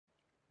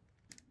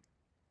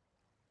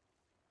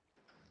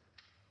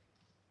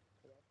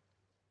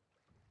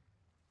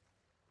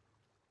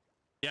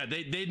Yeah,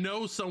 they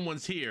know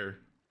someone's here,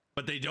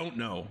 but they don't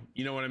know.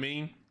 You know what I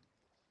mean?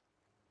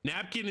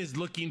 Napkin is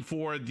looking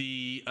for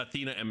the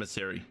Athena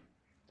emissary.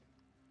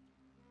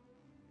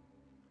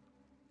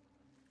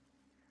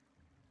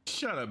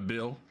 Shut up,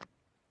 Bill.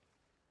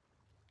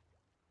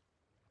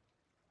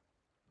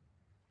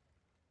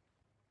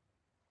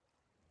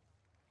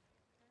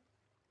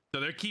 So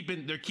they're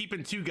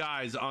keeping two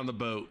guys on the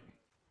boat.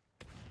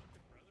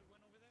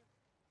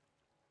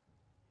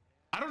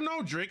 I don't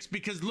know, Drix,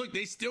 because look,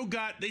 they still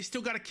got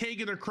a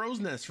keg in their crow's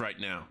nest right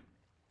now.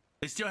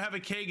 They still have a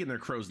keg in their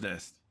crow's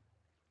nest.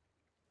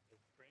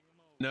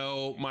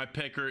 No, my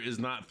pecker is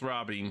not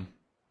throbbing.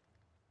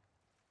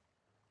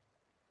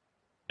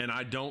 And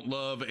I don't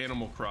love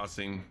Animal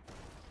Crossing.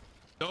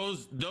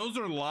 Those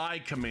are lie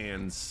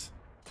commands.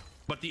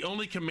 But the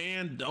only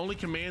command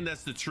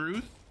that's the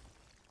truth.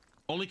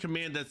 Only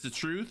command that's the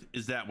truth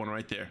is that one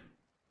right there.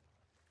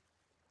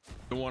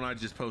 The one I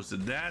just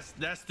posted. That's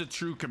the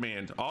true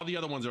command. All the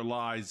other ones are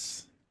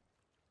lies.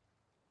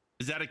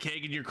 Is that a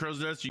keg in your crow's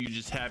nest, or are you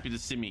just happy to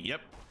see me?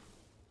 Yep.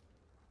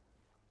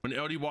 When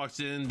LD walks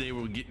in, they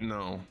will get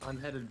no. I'm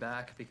headed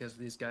back because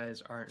these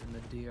guys aren't in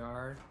the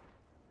DR,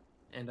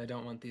 and I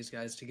don't want these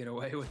guys to get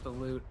away with the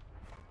loot.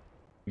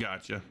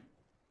 Gotcha.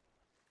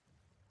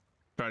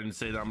 Trying to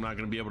say that I'm not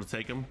going to be able to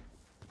take them.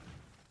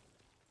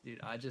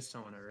 Dude, I just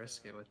don't want to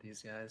risk it with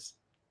these guys.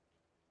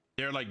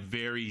 They're like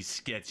very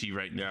sketchy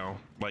right now,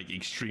 like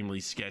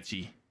extremely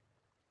sketchy.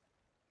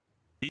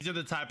 These are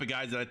the type of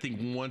guys that I think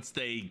once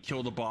they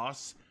kill the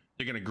boss,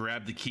 they're going to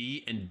grab the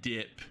key and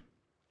dip.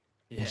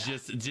 Yeah.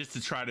 Just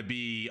to try to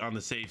be on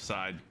the safe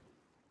side.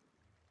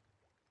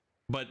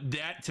 But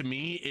that to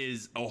me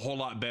is a whole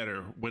lot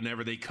better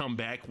whenever they come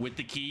back with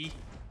the key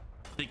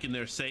thinking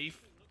they're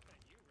safe.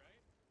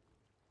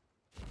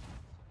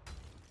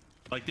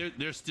 Like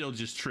they're still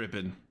just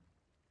tripping. Dude,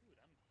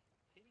 I'm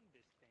hitting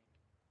this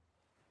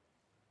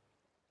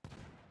thing.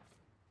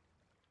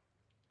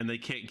 And they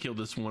can't kill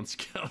this one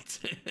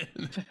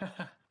skeleton.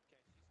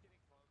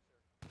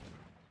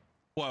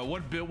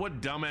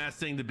 What dumbass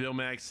thing did Bill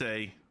Max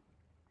say?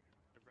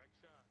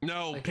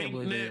 No, pink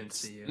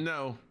nips.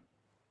 No.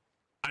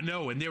 I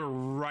know, and they were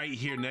right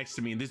here next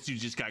to me, and this dude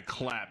just got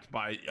clapped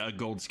by a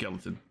gold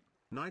skeleton.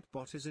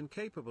 Nightbot is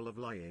incapable of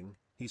lying,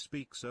 he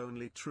speaks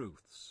only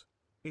truths.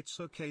 It's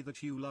okay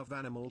that you love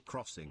Animal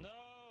Crossing. No.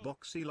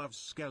 Boxy loves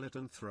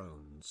Skeleton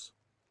Thrones.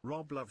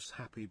 Rob loves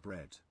Happy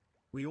Bread.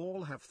 We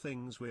all have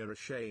things we're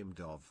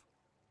ashamed of.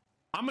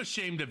 I'm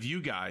ashamed of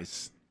you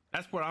guys.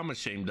 That's what I'm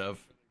ashamed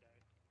of.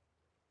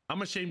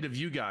 I'm ashamed of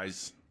you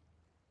guys.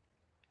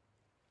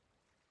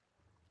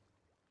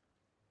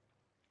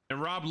 And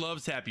Rob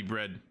loves Happy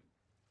Bread.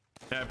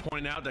 I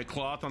point out that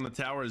cloth on the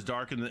tower is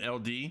darker than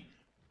LD.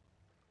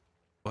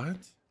 What?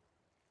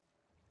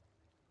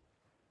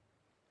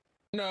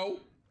 No.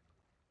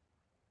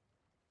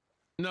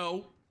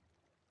 No.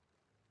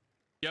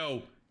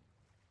 Yo.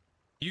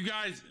 You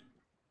guys,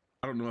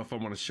 I don't know if I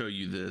want to show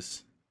you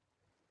this.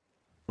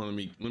 Well, let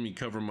me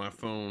cover my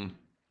phone.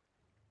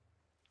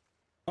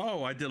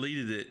 Oh, I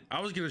deleted it.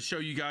 I was gonna show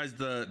you guys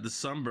the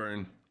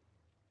sunburn.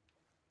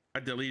 I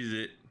deleted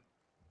it.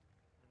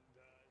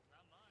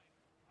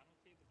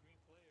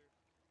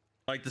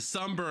 Like the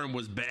sunburn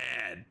was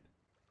bad.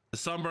 The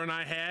sunburn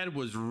I had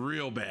was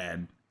real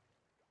bad.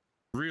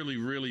 Really,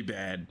 really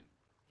bad.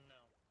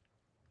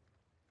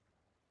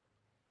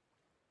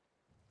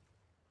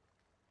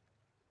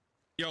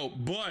 No. Yo,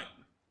 but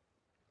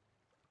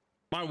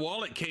my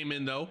wallet came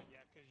in though. Yeah,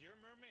 because your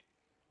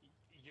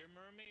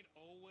mermaid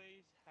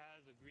always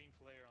has a green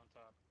flare on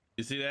top.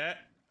 You see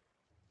that?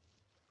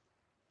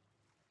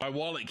 My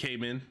wallet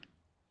came in.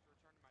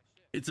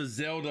 It's a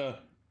Zelda.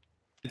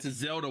 It's a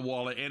Zelda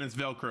wallet and it's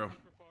Velcro.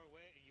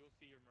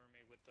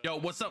 Yo,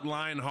 what's up,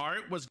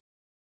 Lionheart? What's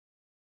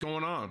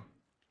going on?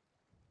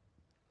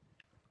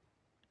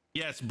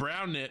 Yes,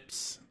 brown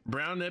nips.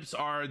 Brown nips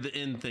are the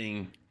in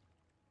thing.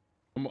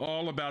 I'm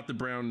all about the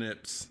brown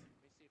nips.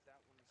 Let me see if that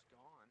one's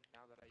gone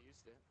now that I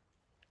used it.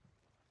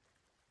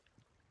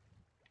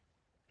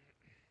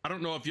 I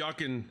don't know if y'all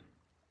can.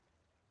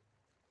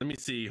 Let me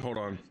see. Hold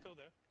on. It's still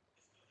there.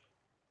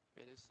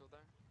 It is still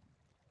there?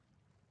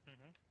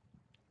 Mm-hmm.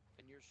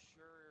 And you're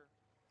sure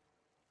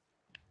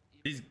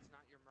even These... if it's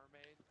not your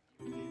mermaid, you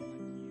can't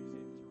like use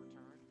it to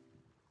return?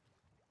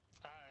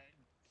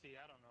 See,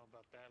 I don't know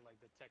about that,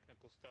 like the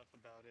technical stuff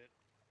about it.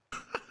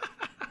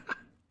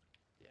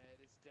 Yeah,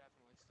 it is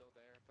definitely still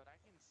there, but I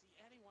can see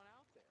anyone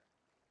out there.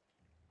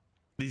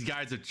 These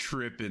guys are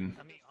tripping.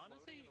 I mean,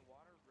 honestly, in the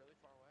water really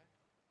far away.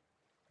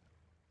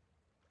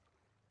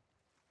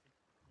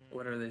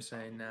 What are they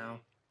saying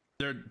now?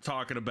 They're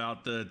talking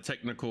about the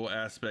technical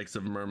aspects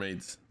of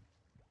mermaids.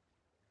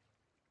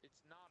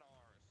 It's not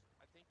ours.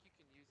 I think you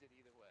can use it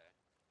either way.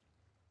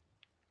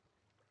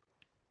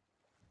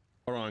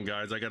 Hold on,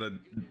 guys. I gotta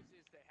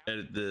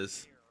edit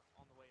this.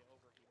 On the way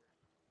over here,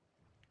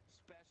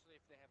 especially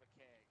if they have a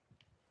keg.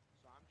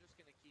 So I'm just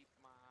gonna keep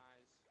my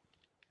eyes.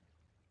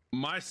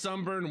 My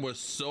sunburn was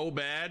so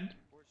bad.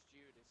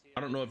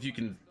 I don't know if you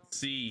can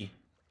see.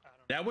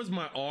 That was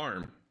my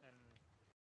arm.